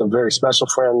lost a very special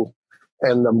friend,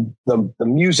 and the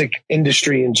music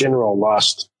industry in general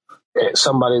lost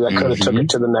somebody that could have took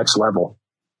it to the next level.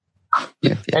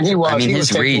 Yeah. And he was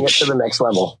taking it to the next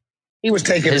level. He was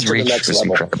taking it to the next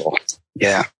level. Incredible.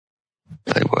 Yeah,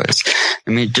 it was.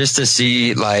 I mean, just to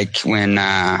see when,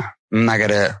 I'm not going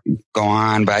to go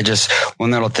on, but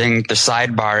one little thing, the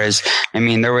sidebar is,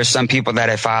 there were some people that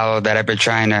I followed that I've been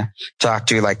trying to talk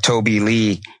to, like Toby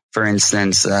Lee, for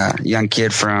instance, a young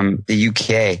kid from the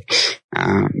UK.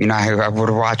 I would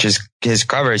watch his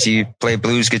covers. He played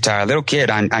blues guitar, a little kid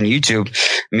on YouTube.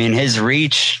 His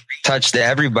reach touched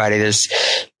everybody.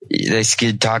 This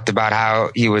kid talked about how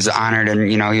he was honored and,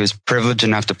 he was privileged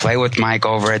enough to play with Mike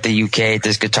over at the UK at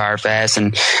this Guitar Fest.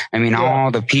 And I mean,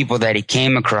 all the people that he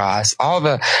came across, all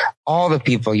the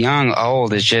people, young,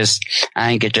 old, I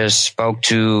think it just spoke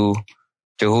to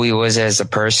who he was as a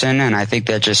person. And I think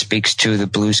that just speaks to the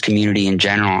blues community in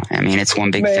general. I mean, it's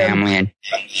one big family. And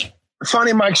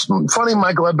funny Mike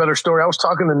Ledbetter story. I was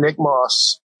talking to Nick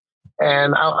Moss,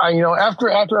 and I after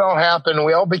it all happened,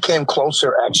 we all became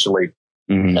closer actually.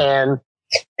 Mm-hmm.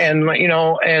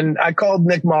 And I called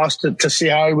Nick Moss to see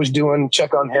how he was doing,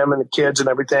 check on him and the kids and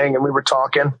everything. And we were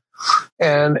talking,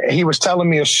 and he was telling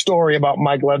me a story about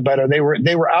Mike Ledbetter. They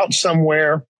were out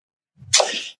somewhere,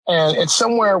 and it's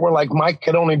somewhere where like Mike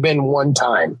had only been one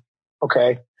time.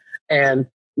 Okay. And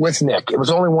with Nick, it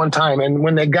was only one time. And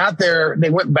when they got there, they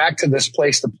went back to this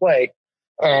place to play,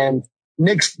 and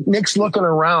Nick's looking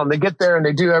around. They get there and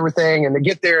they do everything, and they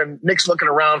get there and Nick's looking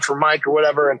around for Mike or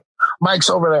whatever. And Mike's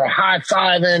over there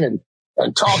high-fiving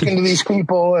and talking to these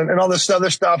people and all this other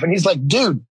stuff. And he's like,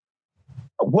 dude,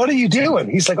 what are you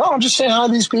doing? He's like, oh, I'm just saying hi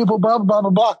to these people, blah, blah,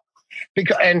 blah, blah.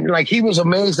 And like, he was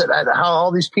amazed at how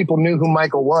all these people knew who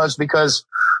Michael was, because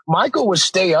Michael would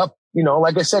stay up,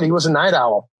 like I said, he was a night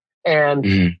owl, and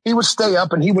he would stay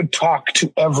up and he would talk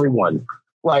to everyone.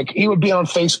 Like, he would be on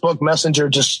Facebook Messenger,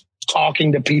 just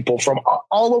talking to people from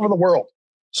all over the world.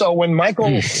 So when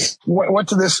Michael went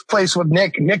to this place with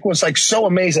Nick was like so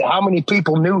amazed at how many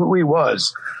people knew who he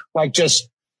was, like just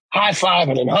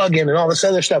high-fiving and hugging and all this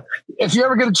other stuff. If you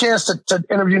ever get a chance to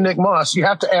interview Nick Moss, you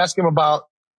have to ask him about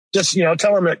just,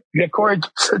 tell him that Corey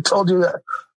told you that,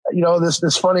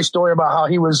 this funny story about how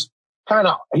he was kind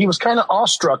of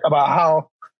awestruck about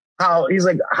how he's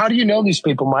like, how do you know these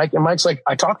people, Mike? And Mike's like,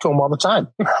 I talk to them all the time.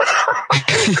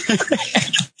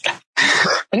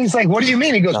 And he's like, what do you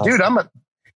mean? He goes, dude,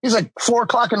 he's like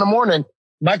 4:00 in the morning.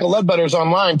 Michael Ledbetter's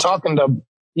online talking to,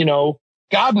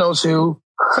 God knows who,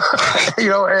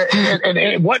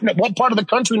 and what part of the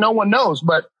country no one knows.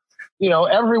 But,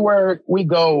 everywhere we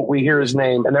go, we hear his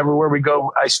name, and everywhere we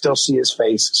go, I still see his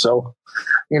face. So,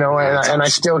 and I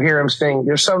still hear him sing.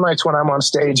 There's some nights when I'm on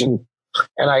stage and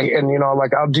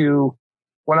I'll do,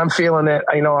 when I'm feeling it,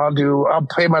 I'll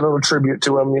pay my little tribute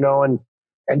to him,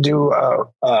 and do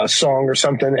a song or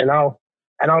something. And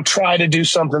I'll try to do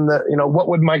something that, what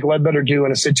would Mike Ledbetter do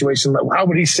in a situation like, how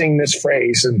would he sing this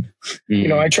phrase? And,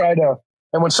 I try to,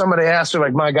 and when somebody asked her,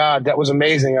 like, my God, that was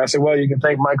amazing, I said, well, you can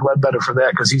thank Mike Ledbetter for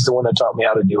that, because he's the one that taught me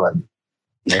how to do it.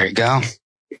 There you go.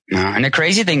 And the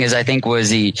crazy thing is, I think, was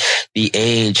the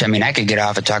age. I mean, I could get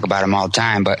off and talk about him all the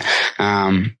time, but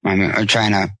I'm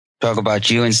trying to talk about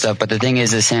you and stuff. But the thing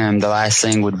is him, the last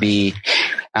thing would be,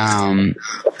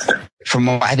 from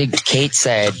what I think Kate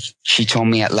said, she told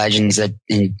me at Legends that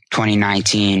in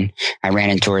 2019, I ran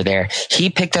into her there.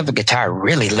 He picked up a guitar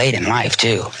really late in life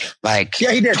too. Like,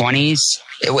 yeah, he did. 20s.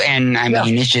 And I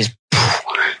mean, it's just,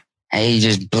 he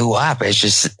just blew up.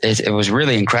 It was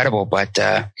really incredible, but,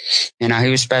 he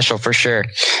was special for sure.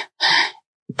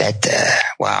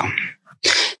 Wow.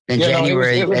 Then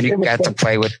January, then you got to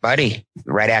play with Buddy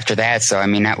right after that. So, I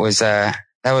mean, that was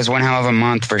one hell of a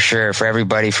month for sure, for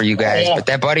everybody, for you guys. But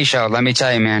that Buddy show, let me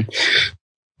tell you, man,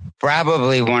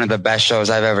 probably one of the best shows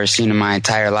I've ever seen in my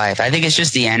entire life. I think it's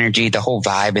just the energy, the whole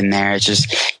vibe in there. It's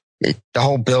just the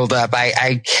whole build up.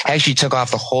 I actually took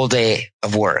off the whole day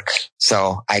of work.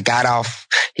 So I got off,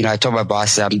 I told my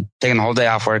boss, I'm taking the whole day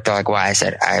off work. They're like, why? I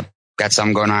said, I got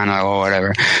something going on. Like, oh,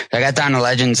 whatever. I got down to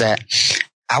Legends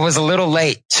I was a little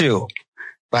late too,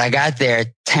 but I got there at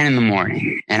 10 in the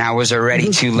morning and I was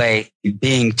already too late.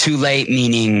 Being too late,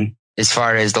 meaning as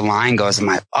far as the line goes, I'm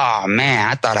like, oh man,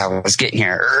 I thought I was getting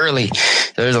here early.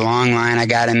 There's a long line. I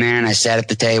got in there and I sat at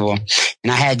the table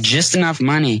and I had just enough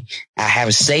money. I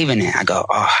was saving it. I go,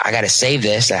 oh, I got to save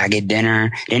this. I get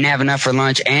dinner. Didn't have enough for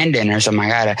lunch and dinner. So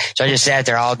I just sat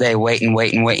there all day waiting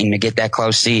to get that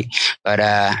close seat. But,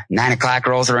 9:00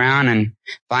 rolls around and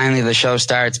finally the show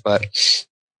starts. But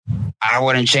I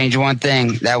wouldn't change one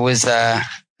thing. That was a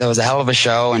hell of a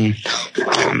show, and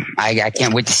I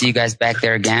can't wait to see you guys back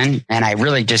there again. And I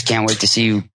really just can't wait to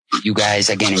see you guys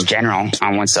again in general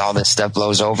once all this stuff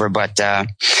blows over. But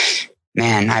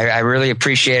man, I really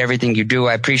appreciate everything you do.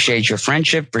 I appreciate your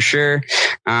friendship for sure.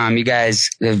 You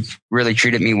guys have really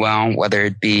treated me well, whether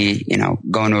it be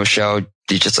going to a show.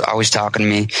 You're just always talking to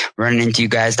me, running into you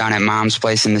guys down at Mom's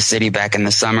place in the city back in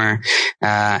the summer,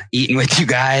 eating with you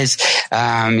guys.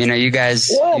 You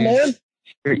guys, man,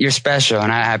 you're special,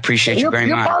 and I appreciate you very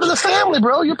much. You're part of the family,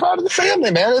 bro. You're part of the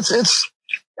family, man.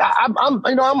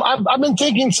 I've been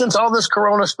thinking since all this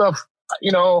Corona stuff,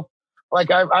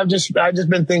 I've just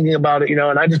been thinking about it, you know,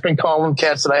 and I've just been calling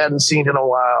cats that I hadn't seen in a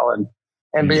while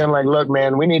and being like, look,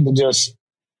 man, we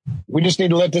just need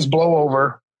to let this blow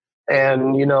over.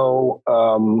 And,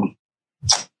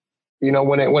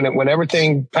 when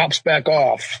everything pops back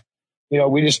off, you know,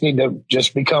 we just need to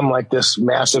just become like this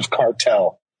massive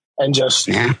cartel and just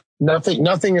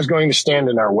nothing is going to stand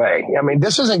in our way. I mean,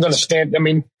 this isn't going to stand. I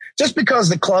mean, just because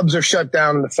the clubs are shut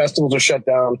down and the festivals are shut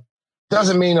down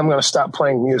doesn't mean I'm going to stop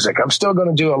playing music. I'm still going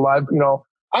to do a live, you know,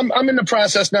 I'm in the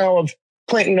process now of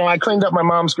playing, you know, I cleaned up my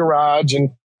mom's garage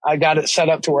and I got it set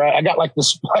up to where I got like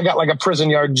a prison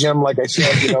yard gym, like I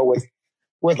said, you know,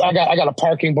 I got a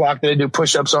parking block that I do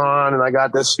push-ups on, and I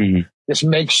got this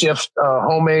makeshift,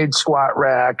 homemade squat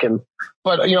rack.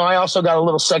 But you know, I also got a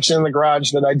little section in the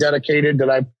garage that I dedicated that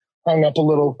I hung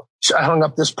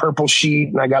up this purple sheet,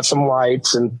 and I got some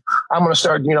lights, and I'm going to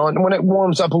start, you know, and when it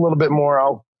warms up a little bit more,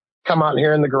 I'll come out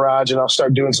here in the garage and I'll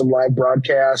start doing some live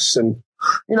broadcasts. And,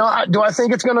 you know, do I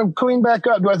think it's going to clean back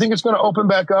up? Do I think it's going to open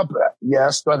back up?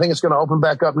 Yes. Do I think it's going to open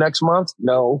back up next month?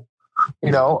 No.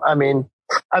 You know, I mean,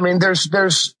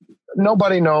 there's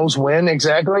nobody knows when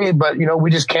exactly, but you know,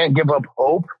 we just can't give up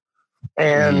hope.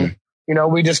 And, you know,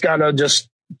 we just gotta just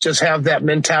have that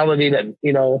mentality that,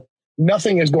 you know,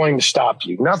 nothing is going to stop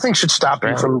you. Nothing should stop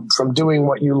you from doing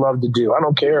what you love to do. I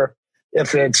don't care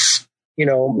if it's, you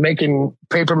know, making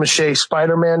paper mache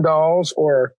Spider-Man dolls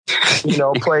or, you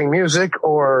know, playing music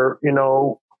or, you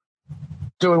know,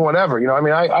 doing whatever. You know, I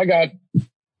mean, I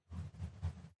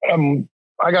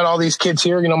got all these kids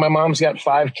here. You know, my mom's got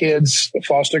 5 kids,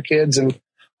 foster kids, and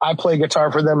I play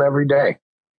guitar for them every day.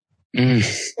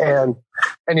 And,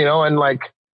 you know, and like,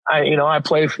 I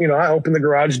play, you know, I open the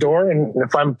garage door, and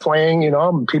if I'm playing, you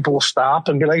know, people will stop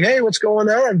and be like, hey, what's going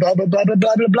on? Blah, blah, blah, blah,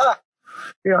 blah, blah, blah.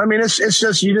 You know, I mean, it's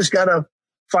just, you just gotta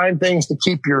find things to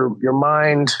keep your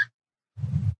mind,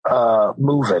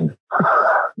 moving,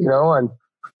 you know,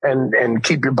 and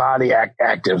keep your body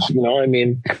active. You know, I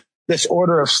mean, this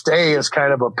order of stay is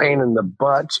kind of a pain in the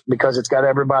butt because it's got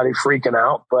everybody freaking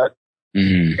out, but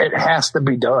it has to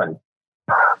be done.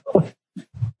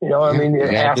 You know, I mean,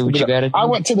 it has to be done. I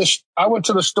went to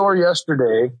the store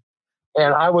yesterday,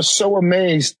 and I was so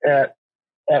amazed at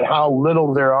how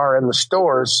little there are in the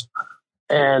stores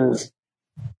and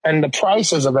the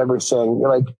prices of everything.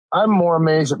 Like, I'm more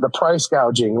amazed at the price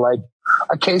gouging. Like,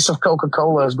 a case of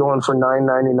Coca-Cola is going for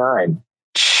 $9.99.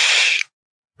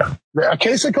 A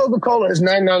case of Coca-Cola is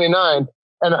 $9.99,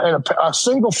 and a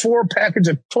single 4 package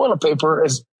of toilet paper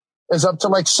is up to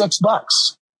like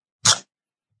 $6.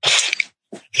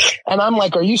 And I'm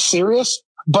like, are you serious?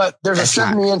 But there's a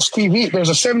 70-inch TV. There's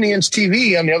a 70-inch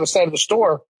TV on the other side of the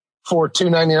store for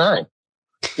 $2.99.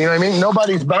 You know what I mean?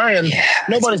 Nobody's buying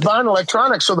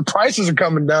electronics, so the prices are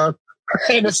coming down.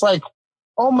 And it's like,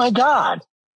 oh my God,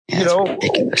 you know,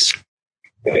 ridiculous.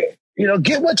 You know,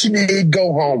 get what you need,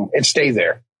 go home and stay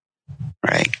there.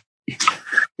 Right.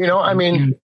 You know, I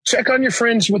mean, check on your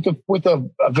friends with a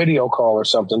video call or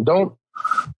something. Don't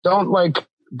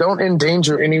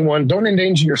endanger anyone. Don't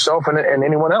endanger yourself and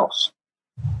anyone else.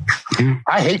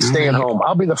 I hate staying home.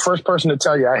 I'll be the first person to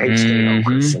tell you I hate staying home,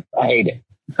 Christian. I hate it.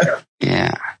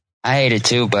 Yeah. I hate it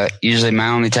too, but usually my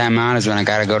only time out is when I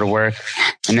gotta go to work.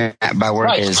 And then by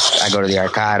work is I go to the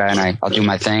Arcada and I'll do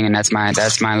my thing, and that's my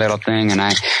little thing, and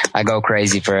I go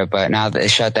crazy for it. But now that they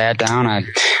shut that down, I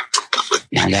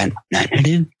got nothing to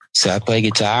do. So I play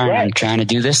guitar and I'm trying to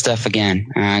do this stuff again,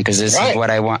 cause this is what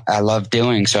I love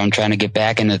doing. So I'm trying to get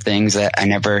back into things that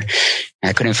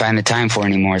I couldn't find the time for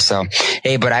anymore. So,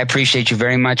 hey, but I appreciate you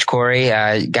very much, Corey.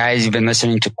 Guys, you've been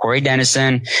listening to Corey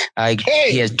Dennison.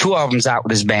 He has 2 albums out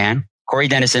with his band, Corey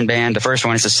Dennison Band. The first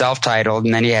one is a self-titled,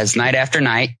 and then he has Night After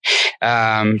Night,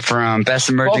 from Best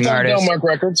Emerging Artist. Delmark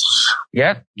Records.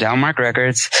 Yep. Delmark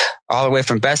Records. All the way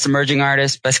from Best Emerging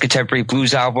Artist, Best Contemporary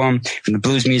Blues Album from the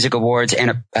Blues Music Awards,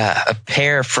 and a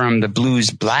pair from the Blues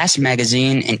Blast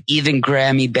magazine, and even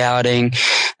Grammy balloting.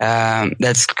 And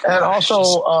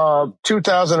also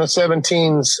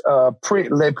 2017's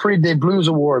Les Prix des Blues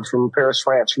Awards from Paris,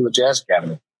 France, from the Jazz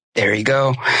Academy. There you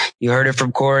go. You heard it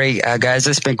from Corey. Guys,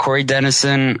 this has been Corey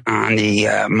Dennison on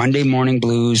the Monday Morning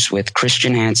Blues with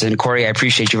Christian Hansen. Corey, I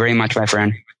appreciate you very much, my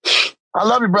friend. I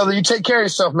love you, brother. You take care of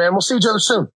yourself, man. We'll see each other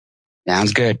soon.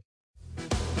 Sounds good.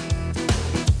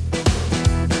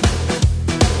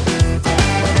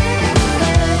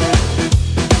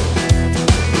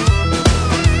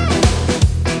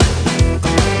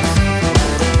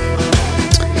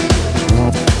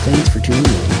 Well, thanks for tuning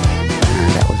in.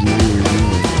 That was my interview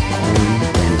with Corey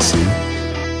Dennison.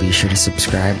 Be sure to subscribe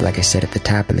subscribe, like I said at the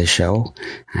top of the show,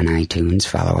 on iTunes.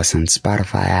 Follow us on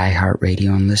Spotify,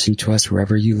 iHeartRadio, and listen to us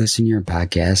wherever you listen to your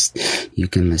podcast. You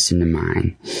can listen to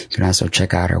mine. You can also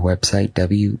check out our website,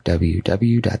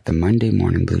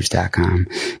 www.themondaymorningblues.com.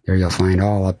 There you'll find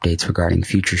all updates regarding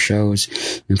future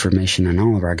shows, information on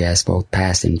all of our guests, both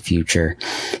past and future,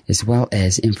 as well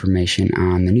as information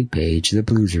on the new page, The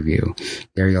Blues Review.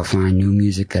 There you'll find new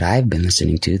music that I've been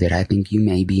listening to that I think you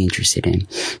may be interested in.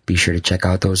 Be sure to check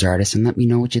out those artists and let me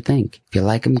know what you think. If you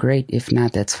like them, great. If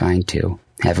not, that's fine too.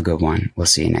 Have a good one. We'll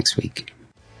see you next week.